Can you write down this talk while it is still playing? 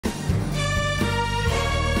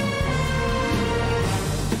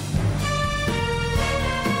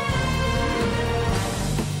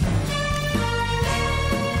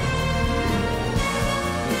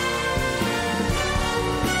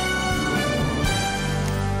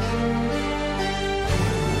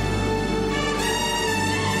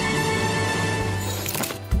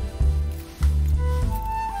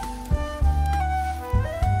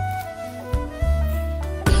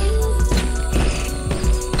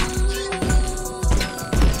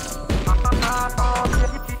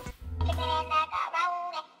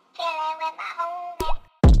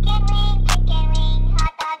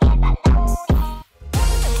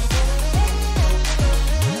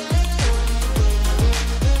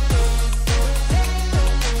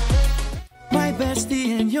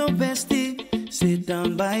your bestie. Sit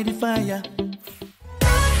down by the fire.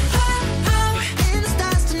 In the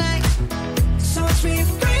stars tonight, so watch me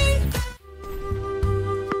free.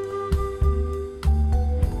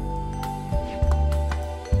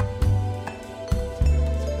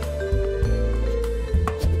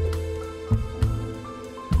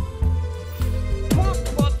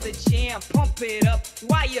 Pump up the jam, pump it up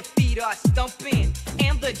while your feet are stumping.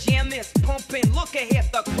 And the jam is pumping. Look ahead,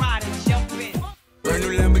 the crowd is jumping. Brand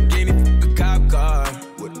new Lamborghini, a cop car.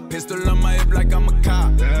 With a pistol on my hip like I'm a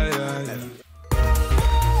cop. Yeah.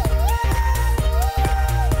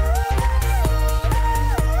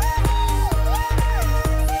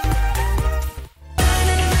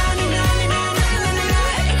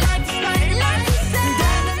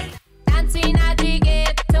 Dancing at the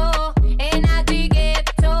ghetto, in at the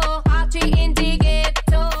ghetto, party in the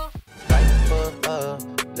ghetto. Right foot up,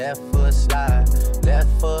 left foot slide.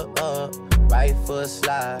 Left foot up, right foot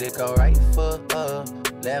slide. They go right foot up,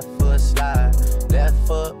 left foot slide. Left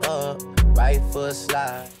foot up, right foot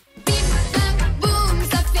slide. Bip, bang, boum,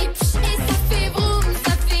 ça fait pch et ça fait vroom,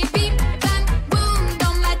 ça fait bip, bang, boum.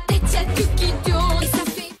 Dans ma tête y'a tout qui tourne et ça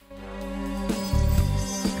fait.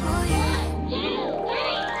 Oh yeah.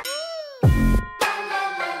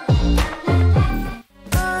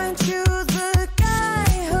 Aren't you the guy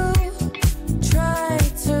who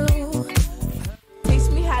tried to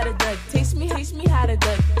Taste me how to duck, taste me how to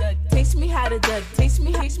duck, taste me how to duck, taste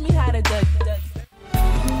me how to duck.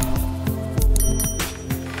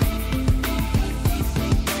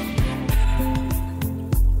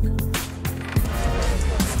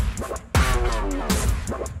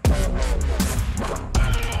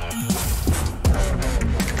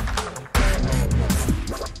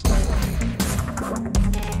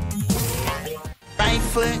 right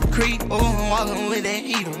foot creep, ooh, I'm walking with that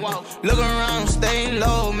heater. Look around, stay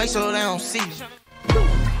low, make sure they don't see you.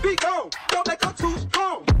 Be gone, don't make her too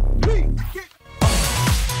strong.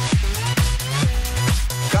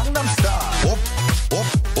 Gangnam Style.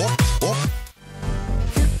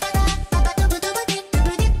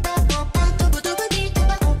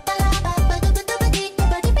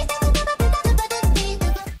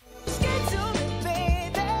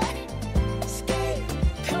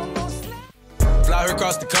 Fly her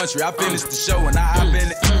across the country, I finished the show and I hop in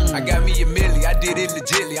it. I got me a milli, I did it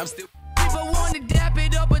legitly, I'm still. People want to dap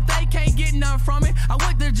it up, but they can't get none from it. I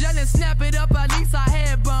went to jail and snap it up, at least I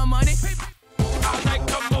had bum money. I like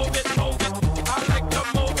to move it, move it. I like to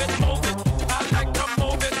move it, move it. I like to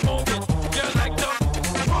move it, move it. You like to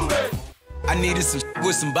move it. I needed some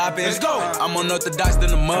with some bop in. Let's go. I'm unorthodox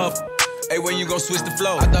than a muff. Hey, when you gon' switch the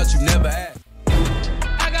flow? I thought you never asked.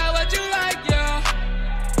 I got what you like, yeah.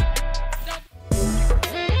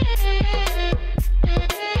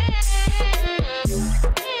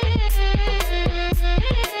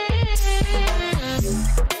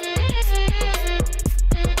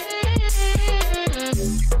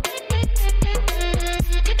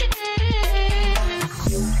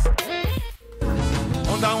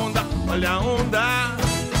 Onda, onda, olha a onda.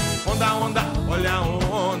 Onda, onda, olha a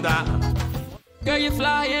onda. Girl, you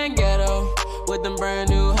fly and ghetto with them brand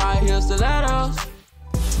new high heel stilettos.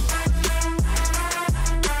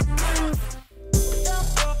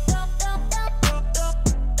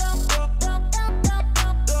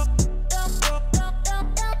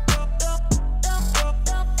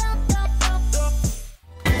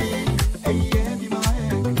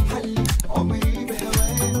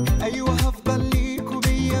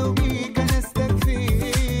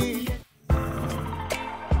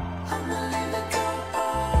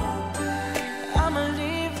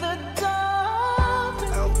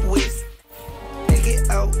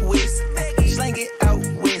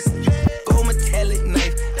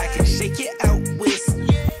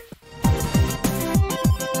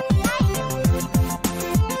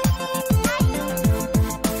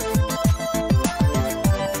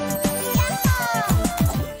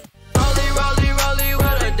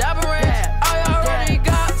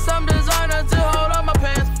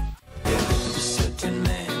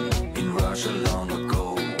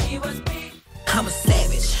 I'm a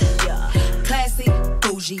savage, yeah. Classy,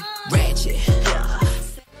 bougie, ratchet, yeah.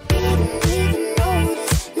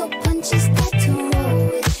 Your punches got to roll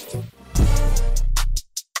with you.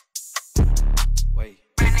 Wait.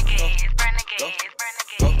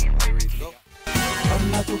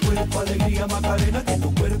 Dala tu cuerpo alegría, Macarena, que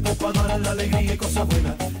tu cuerpo para dar la alegría y cosas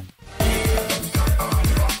buenas.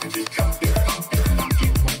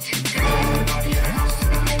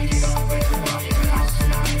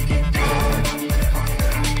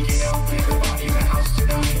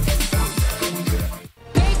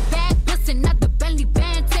 Big bag, listen at the belly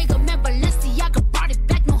band. Take a man, Balenciaga, brought it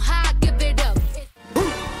back, no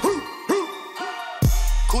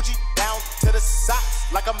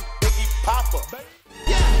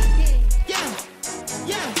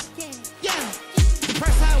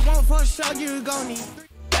gonna show you gon' need.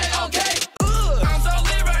 Okay. I'm so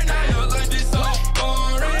lit right now, your life is so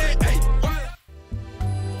boring.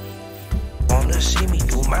 Wanna see me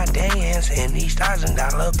do my dance in these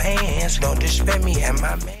 $1,000 pants? Don't disrespect me and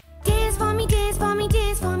my man.